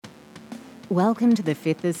Welcome to the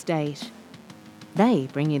Fifth Estate. They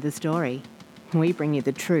bring you the story. We bring you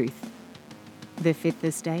the truth. The Fifth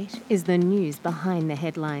Estate is the news behind the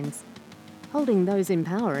headlines, holding those in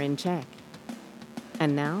power in check.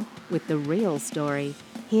 And now, with the real story,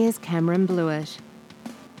 here's Cameron Blewett.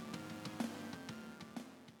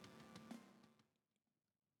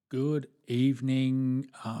 Good evening,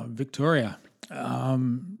 Victoria.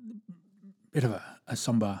 Bit of a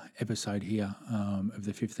somber episode here of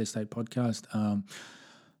the Fifth Estate podcast.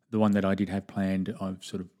 The one that I did have planned, I've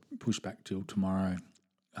sort of pushed back till tomorrow,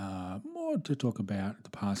 more to talk about the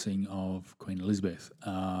passing of Queen Elizabeth.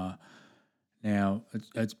 Now,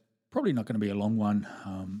 it's probably not going to be a long one.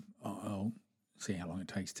 I'll see how long it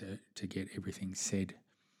takes to get everything said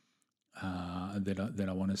that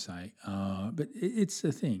I want to say. But it's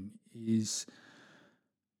the thing is,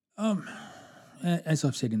 as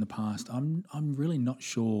I've said in the past, I'm really not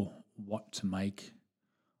sure what to make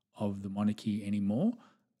of the monarchy anymore.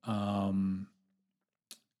 And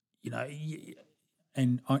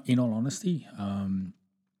in all honesty,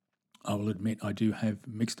 I will admit I do have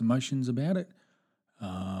mixed emotions about it.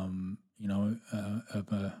 Of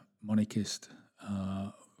a monarchist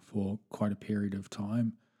for quite a period of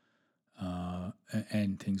time.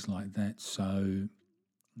 And things like that. So,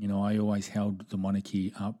 I always held the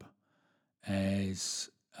monarchy up as,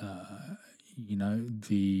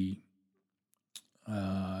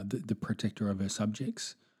 the protector of her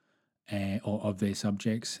subjects or of their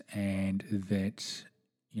subjects, and that,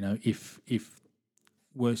 if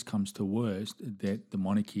worst comes to worst, that the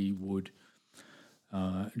monarchy would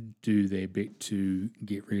do their bit to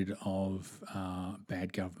get rid of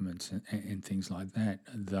bad governments and things like that.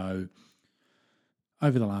 Though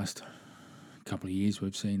over the last couple of years,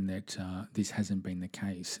 we've seen that this hasn't been the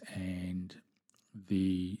case, and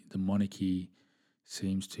the monarchy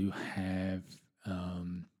seems to have,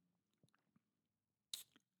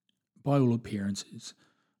 by all appearances,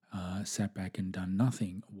 sat back and done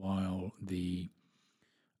nothing, while the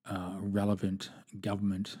relevant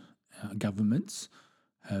governments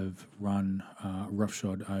have run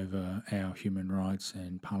roughshod over our human rights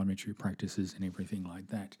and parliamentary practices and everything like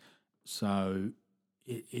that. So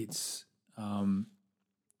it's one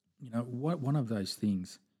of those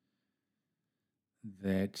things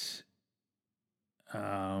that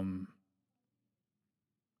I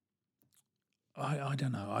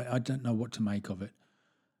don't know. I don't know what to make of it.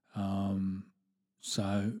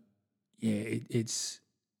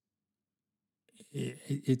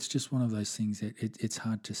 It's just one of those things that it's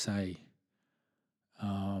hard to say.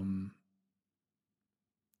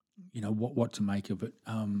 What to make of it.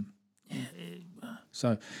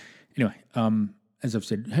 So anyway, as I've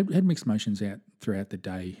said, had mixed emotions out throughout the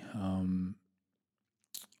day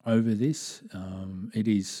over this. It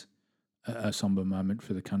is a somber moment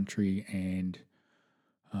for the country, and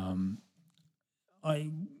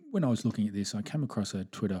when I was looking at this, I came across a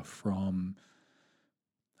Twitter from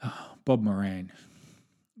Bob Moran.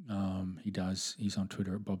 He's on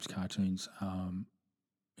Twitter at Bob's Cartoons.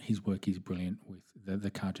 His work is brilliant with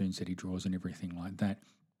the cartoons that he draws and everything like that.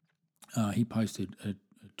 He posted a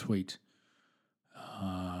tweet.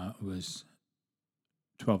 It was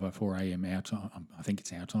 12:04 a.m. our time. I think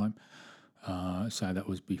it's our time. So that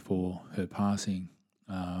was before her passing.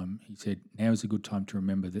 He said, "Now is a good time to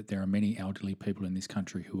remember that there are many elderly people in this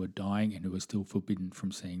country who are dying and who are still forbidden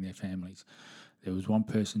from seeing their families. There was one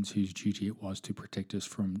person whose duty it was to protect us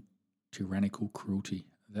from tyrannical cruelty.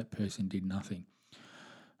 That person did nothing."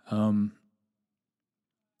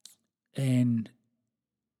 And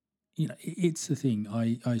it's the thing.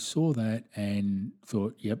 I saw that and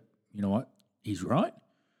thought, yep, you know what? He's right,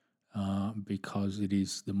 because it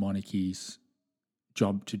is the monarchy's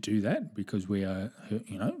job to do that, because we are,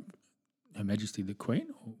 Her Majesty the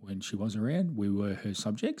Queen, when she was around, we were her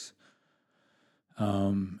subjects.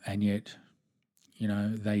 And yet,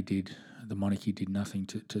 the monarchy did nothing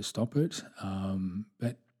to stop it.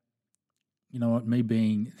 But you know what? Me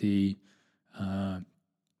being the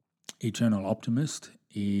eternal optimist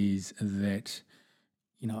is that,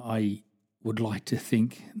 I would like to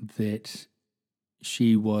think that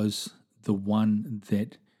she was the one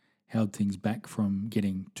that held things back from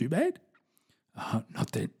getting too bad.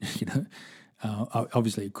 Not that,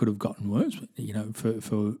 obviously it could have gotten worse, but,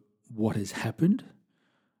 for what has happened,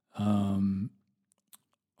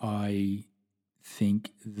 I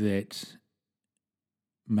think that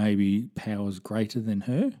maybe powers greater than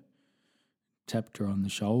her tapped her on the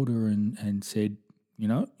shoulder and said,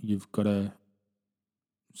 you've got to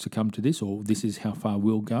succumb to this, or this is how far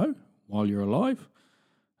we'll go while you're alive,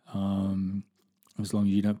 as long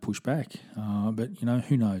as you don't push back. But,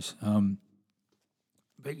 who knows?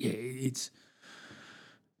 but yeah,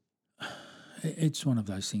 it's one of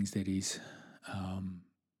those things that is,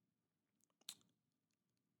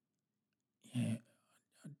 yeah,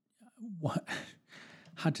 what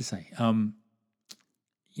hard to say.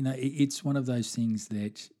 It's one of those things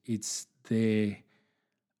that it's there.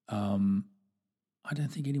 I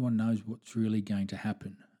don't think anyone knows what's really going to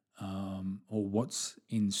happen, or what's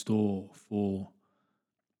in store for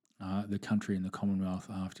the country and the Commonwealth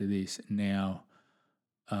after this. Now,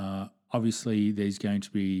 obviously, there's going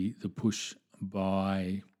to be the push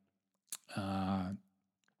by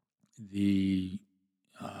the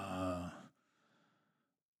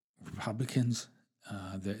Republicans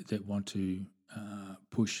that want to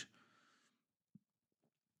push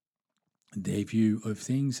their view of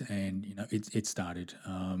things, and it started.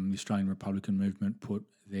 The Australian Republican movement put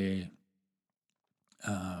their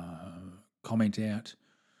comment out.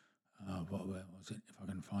 What was it? If I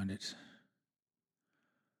can find it.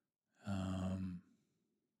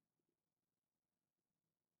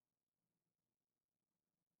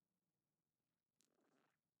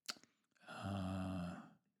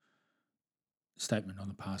 Statement on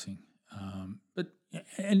the passing.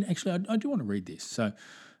 And actually, I do want to read this. So,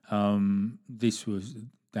 this was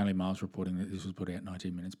Daily Mail's reporting that this was put out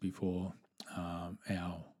 19 minutes before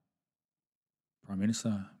our Prime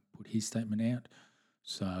Minister put his statement out.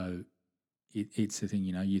 So, it's the thing,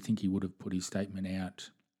 you think he would have put his statement out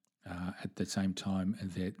at the same time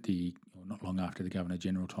that or not long after the Governor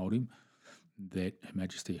General told him that Her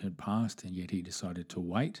Majesty had passed, and yet he decided to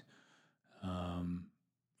wait.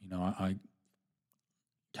 I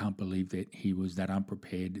can't believe that he was that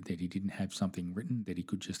unprepared, that he didn't have something written that he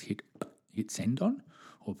could just hit send on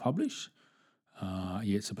or publish.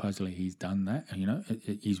 Yet supposedly he's done that.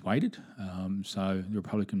 He's waited. So the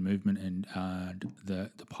Republican movement and the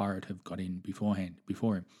pirate have got in before him.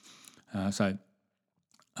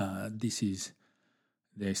 This is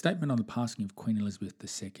their statement on the passing of Queen Elizabeth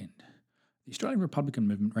II. The Australian Republican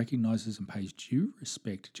movement recognises and pays due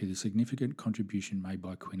respect to the significant contribution made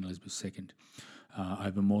by Queen Elizabeth II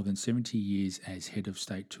over more than 70 years as head of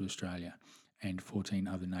state to Australia and 14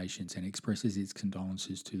 other nations, and expresses its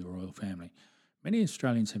condolences to the royal family. Many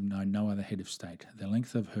Australians have known no other head of state. The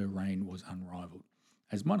length of her reign was unrivalled.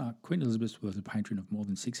 As monarch, Queen Elizabeth was a patron of more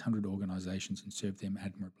than 600 organisations and served them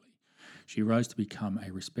admirably. She rose to become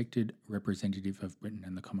a respected representative of Britain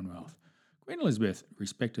and the Commonwealth. Queen Elizabeth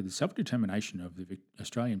respected the self-determination of the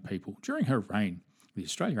Australian people. During her reign, the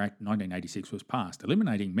Australia Act 1986 was passed,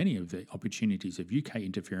 eliminating many of the opportunities of UK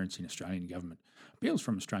interference in Australian government. Appeals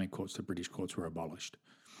from Australian courts to British courts were abolished.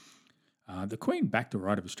 The Queen backed the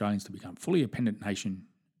right of Australians to become a fully independent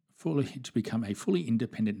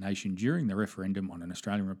nation during the referendum on an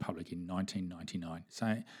Australian Republic in 1999,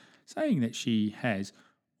 saying that she has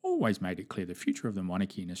always made it clear the future of the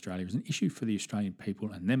monarchy in Australia is an issue for the Australian people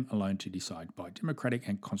and them alone to decide by democratic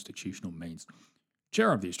and constitutional means.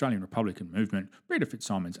 Chair of the Australian Republican movement, Peter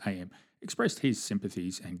Fitzsimons AM, expressed his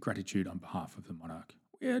sympathies and gratitude on behalf of the monarch.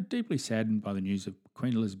 We are deeply saddened by the news of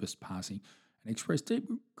Queen Elizabeth's passing and express deep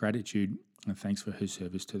gratitude and thanks for her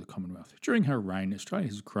service to the Commonwealth. During her reign, Australia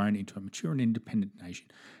has grown into a mature and independent nation,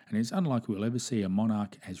 and it is unlikely we'll ever see a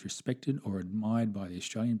monarch as respected or admired by the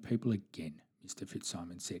Australian people again, Mr.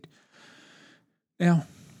 Fitzsimons said. Now,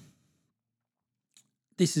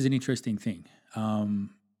 this is an interesting thing.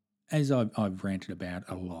 As I've ranted about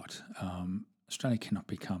a lot, Australia cannot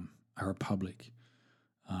become a republic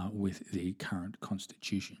with the current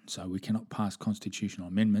constitution. So we cannot pass constitutional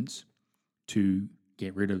amendments to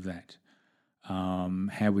get rid of that.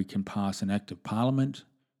 How we can pass an act of parliament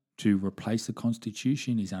to replace the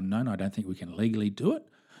constitution is unknown. I don't think we can legally do it,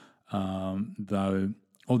 though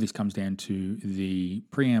all this comes down to the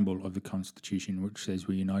preamble of the constitution, which says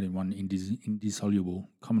we unite in one indissoluble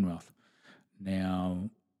commonwealth. Now,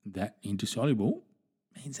 that indissoluble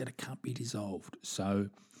means that it can't be dissolved. So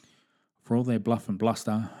for all their bluff and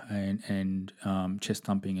bluster and chest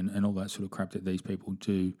thumping and all that sort of crap that these people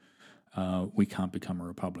do, we can't become a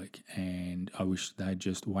republic. And I wish they'd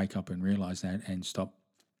just wake up and realise that and stop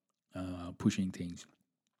pushing things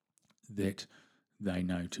that they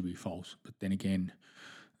know to be false. But then again,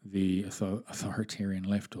 the authoritarian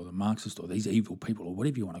left or the Marxist or these evil people or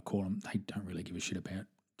whatever you want to call them, they don't really give a shit about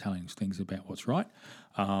telling us things about what's right.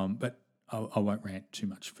 But I won't rant too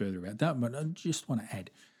much further about that, but I just want to add.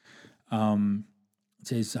 It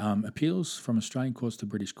says appeals from Australian courts to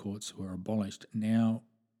British courts were abolished. Now,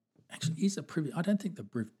 actually, I don't think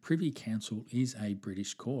the Privy Council is a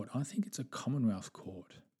British court. I think it's a Commonwealth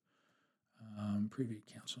court. Privy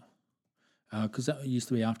Council. Because that used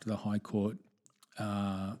to be after the High Court,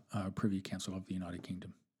 Privy Council of the United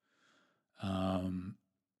Kingdom.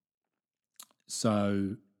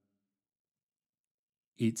 So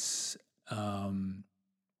it's oh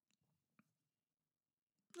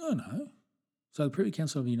no. So the Privy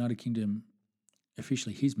Council of the United Kingdom,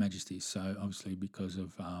 officially His Majesty. So obviously because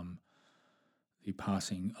of the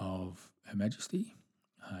passing of Her Majesty,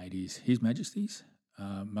 it is His Majesty's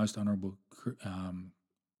Most Honourable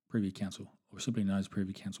Privy Council, or simply known as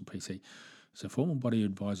Privy Council PC. It's a formal body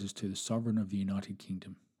of advisors to the Sovereign of the United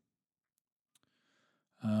Kingdom.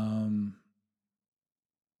 That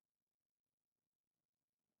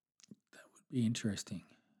would be interesting.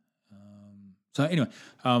 So anyway,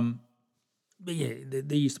 but yeah,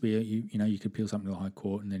 there used to be you could appeal something to the High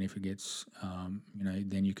Court, and then if it gets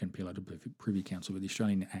then you can appeal it to the Privy Council. But the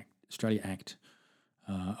Australia Act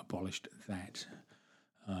abolished that.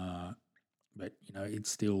 But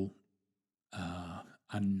it's still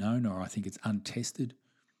unknown, or I think it's untested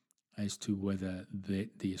as to whether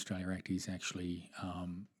the Australia Act is actually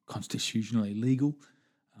constitutionally legal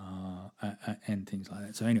and things like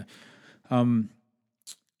that. So anyway,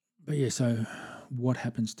 but yeah, so what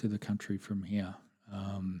happens to the country from here?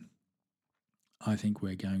 I think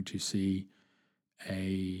we're going to see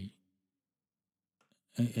a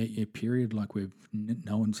period like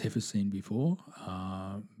no one's ever seen before,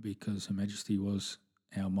 because Her Majesty was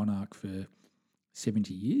our monarch for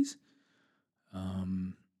 70 years.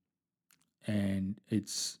 And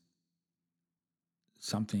it's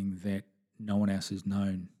something that no one else has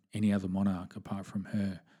known, any other monarch apart from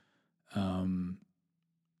her.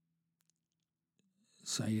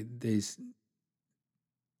 So there's,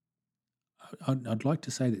 I'd like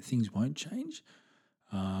to say that things won't change,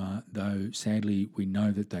 though sadly we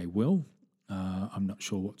know that they will. I'm not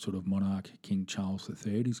sure what sort of monarch King Charles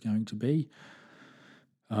III is going to be.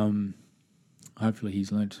 Hopefully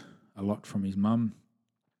he's learnt a lot from his mum,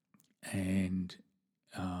 and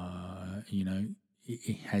he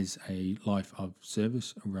has a life of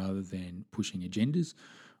service rather than pushing agendas,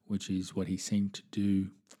 which is what he seemed to do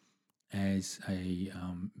as a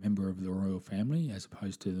member of the royal family as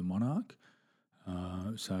opposed to the monarch.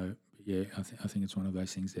 So yeah, I think it's one of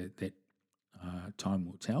those things that time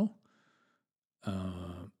will tell.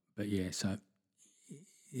 But yeah, so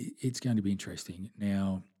it's going to be interesting.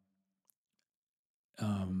 Now,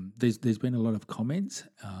 there's been a lot of comments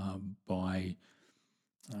by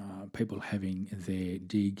people having their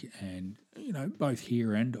dig, and both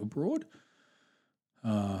here and abroad.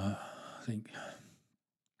 I think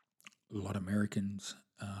a lot of Americans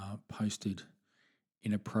posted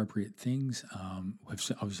inappropriate things.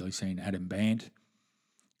 We've obviously seen Adam Bant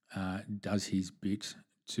does his bit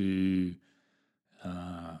to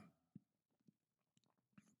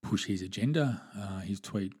push his agenda. His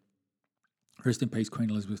tweet: "Rest in peace, Queen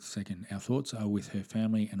Elizabeth II. Our thoughts are with her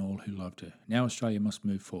family and all who loved her. Now Australia must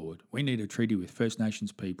move forward. We need a treaty with First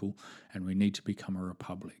Nations people, and we need to become a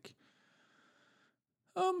republic."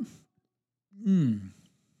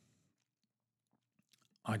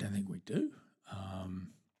 I don't think we do.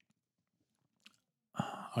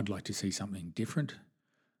 I'd like to see something different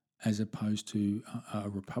as opposed to a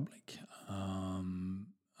republic.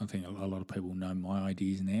 I think a lot of people know my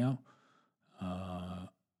ideas now.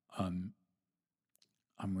 I'm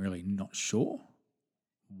really not sure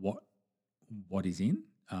what is in.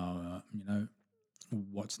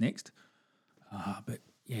 What's next. But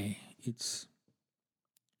yeah, it's,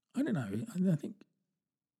 I don't know. I think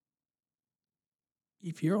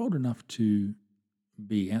if you're old enough to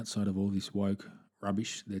be outside of all this woke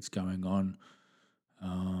rubbish that's going on,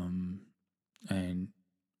 and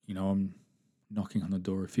I'm knocking on the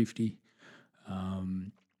door of 50,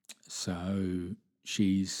 so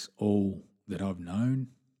she's all that I've known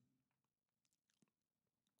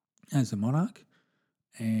as a monarch,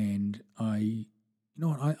 and I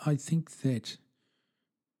think that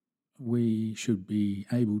we should be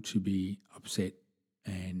able to be upset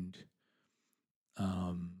and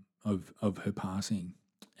of her passing,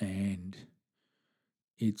 and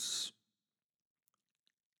it's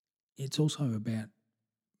also about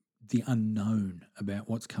the unknown about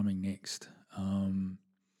what's coming next,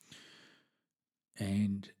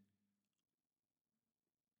 and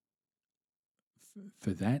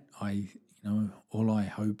for that, all I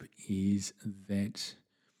hope is that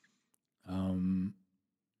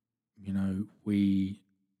we,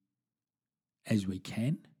 as we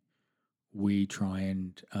can, we try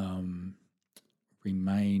and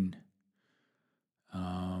remain,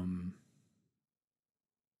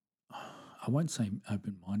 I won't say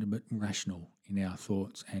open-minded, but rational in our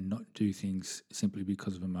thoughts, and not do things simply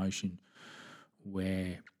because of emotion,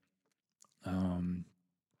 where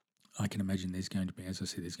I can imagine there's going to be, as I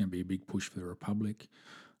said, there's going to be a big push for the Republic.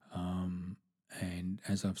 And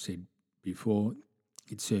as I've said before,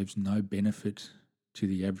 it serves no benefit to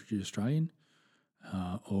the average Australian.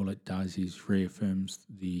 All it does is reaffirms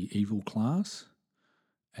the evil class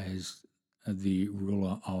as the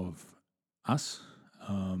ruler of us,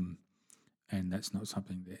 and that's not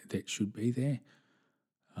something that should be there.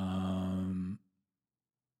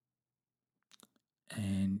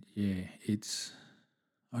 And yeah,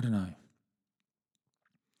 I don't know.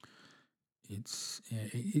 It's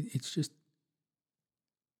just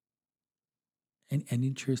an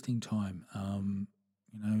interesting time.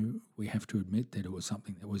 We have to admit that it was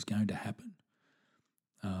something that was going to happen.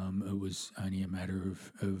 It was only a matter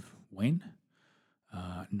of when,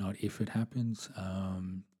 not if it happens.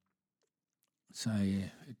 So yeah,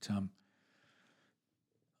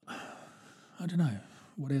 I don't know.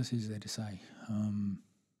 What else is there to say?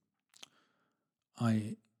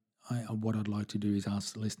 What I'd like to do is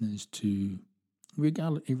ask the listeners to,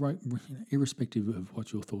 irrespective of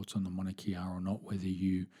what your thoughts on the monarchy are or not, whether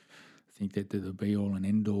you think that they're the be all and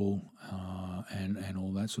end all, and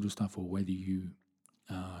all that sort of stuff, or whether you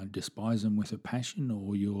despise them with a passion,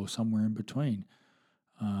 or you're somewhere in between.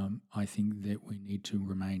 I think that we need to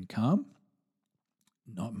remain calm,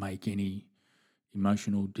 not make any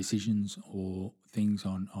emotional decisions or things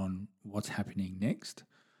on what's happening next,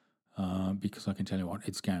 because I can tell you what,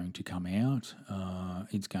 it's going to come out,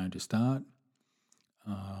 it's going to start,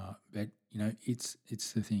 but it's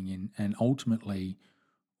the thing, and ultimately,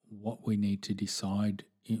 what we need to decide,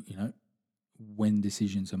 when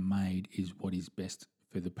decisions are made, is what is best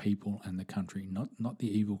for the people and the country, not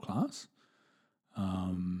the evil class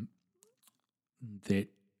that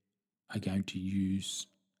are going to use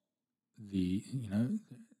the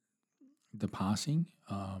passing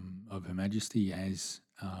of Her Majesty as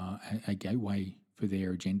a gateway for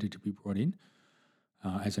their agenda to be brought in,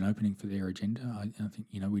 as an opening for their agenda. I think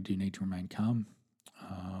we do need to remain calm,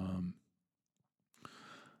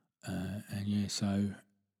 and yeah. So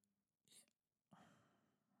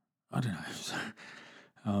I don't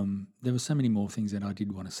know. There were so many more things that I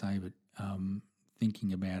did want to say, but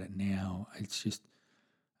thinking about it now, it's just,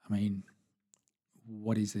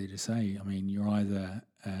 what is there to say? You're either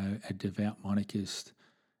a devout monarchist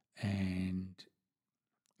and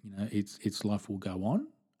its life will go on,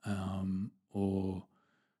 or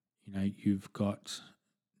you've got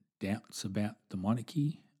doubts about the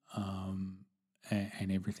monarchy,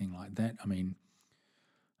 and everything like that.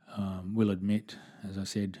 We'll admit, as I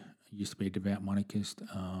said, I used to be a devout monarchist.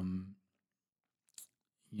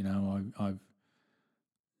 I've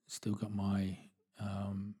still got my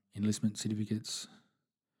enlistment certificates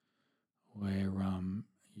where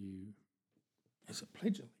there's a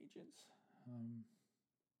pledge of allegiance.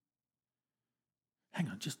 Hang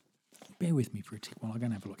on, just bear with me for a tick while I go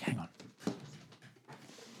and have a look. Hang on.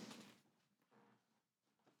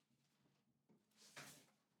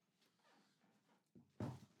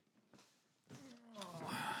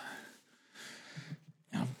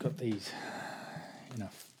 I've got these in a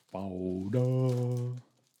folder.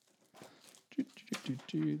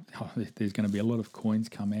 There's going to be a lot of coins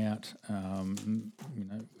come out,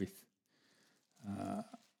 with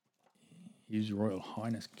His Royal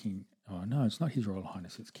Highness King. Oh no, it's not His Royal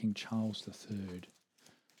Highness. It's King Charles III.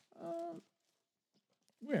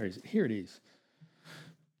 Where is it? Here it is.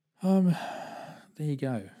 There you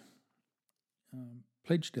go.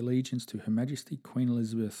 Pledged allegiance to Her Majesty Queen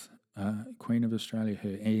Elizabeth, Queen of Australia,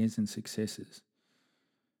 her heirs and successors,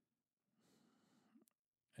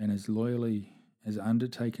 and has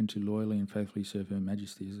undertaken to loyally and faithfully serve Her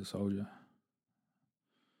Majesty as a soldier.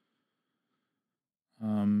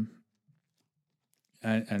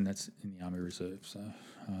 And that's in the Army Reserve. So,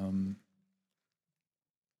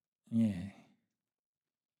 yeah.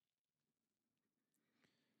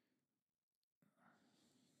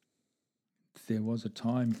 There was a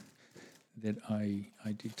time that I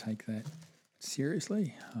did take that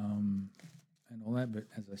seriously, and all that, but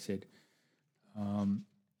as I said, I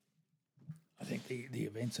think the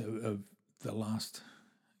events of the last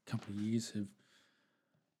couple of years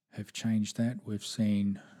have changed that. We've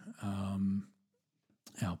seen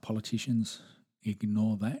our politicians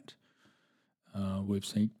ignore that. We've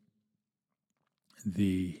seen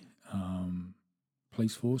the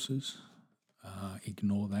police forces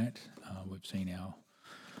ignore that. We've seen our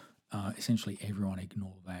essentially everyone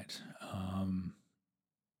ignore that.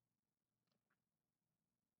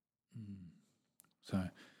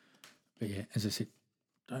 But yeah, as I said,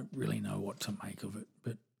 don't really know what to make of it.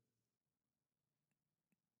 But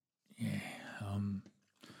yeah,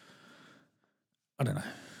 I don't know.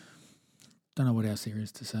 Don't know what else there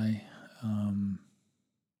is to say.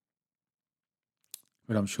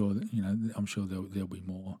 But I'm sure that, I'm sure there'll be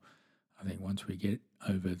more. I think once we get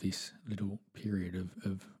over this little period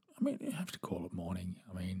of I mean, you have to call it mourning.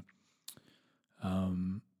 I mean,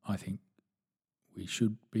 I think we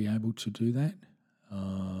should be able to do that.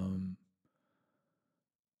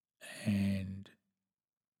 And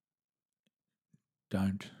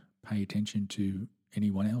don't pay attention to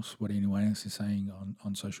anyone else, what anyone else is saying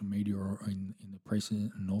on social media or in the press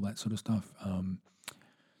and all that sort of stuff.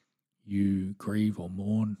 You grieve or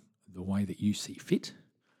mourn the way that you see fit.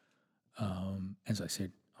 As I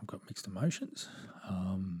said, I've got mixed emotions.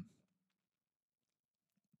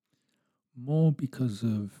 More because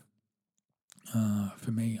of,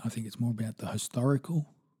 for me, I think it's more about the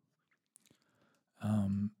historical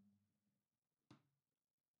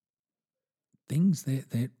things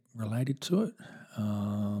that related to it,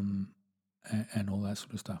 and all that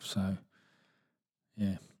sort of stuff. So,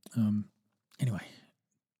 yeah. Anyway,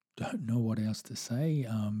 don't know what else to say.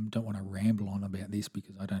 Don't want to ramble on about this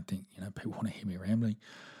because I don't think people want to hear me rambling.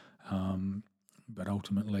 But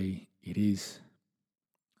ultimately, it is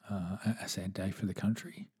a sad day for the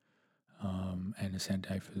country, and a sad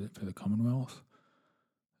day for the Commonwealth.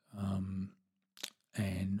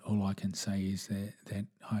 And all I can say is that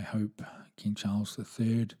I hope King Charles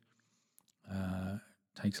III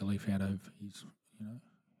takes a leaf out of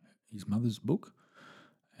his mother's book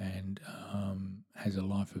and has a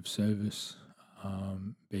life of service,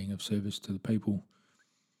 being of service to the people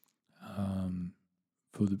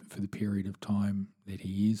for the period of time that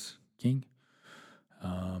he is king.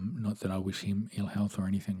 Not that I wish him ill health or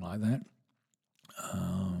anything like that.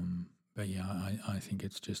 But yeah, I think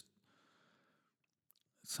it's just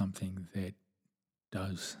something that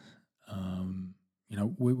does,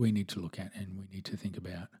 we need to look at and we need to think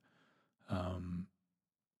about.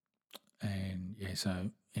 And yeah,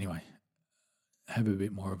 so anyway, have a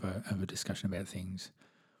bit more of a discussion about things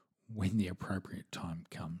when the appropriate time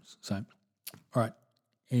comes. So, all right.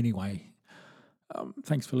 Anyway,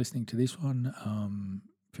 thanks for listening to this one.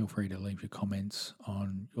 Feel free to leave your comments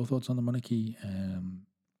on your thoughts on the monarchy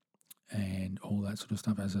and all that sort of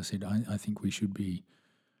stuff. As I said, I think we should be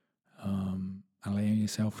allowing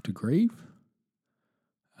yourself to grieve.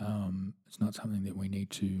 It's not something that we need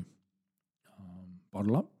to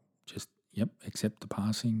bottle up. Just, accept the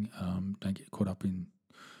passing. Don't get caught up in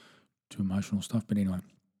too emotional stuff. But anyway,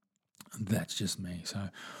 that's just me. So,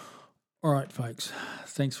 all right, folks,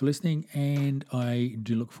 thanks for listening. And I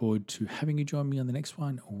do look forward to having you join me on the next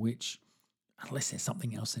one, which, unless there's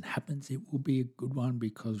something else that happens, it will be a good one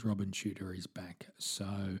because Robin Shooter is back.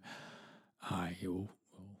 So you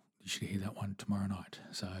should hear that one tomorrow night.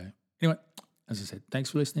 So anyway, as I said,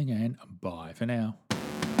 thanks for listening and bye for now.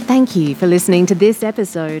 Thank you for listening to this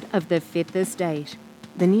episode of The Fifth Estate,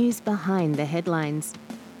 the news behind the headlines.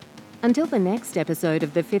 Until the next episode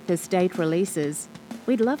of The Fifth Estate releases,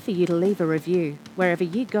 we'd love for you to leave a review wherever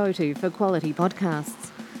you go to for quality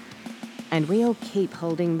podcasts. And we'll keep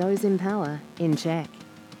holding those in power in check.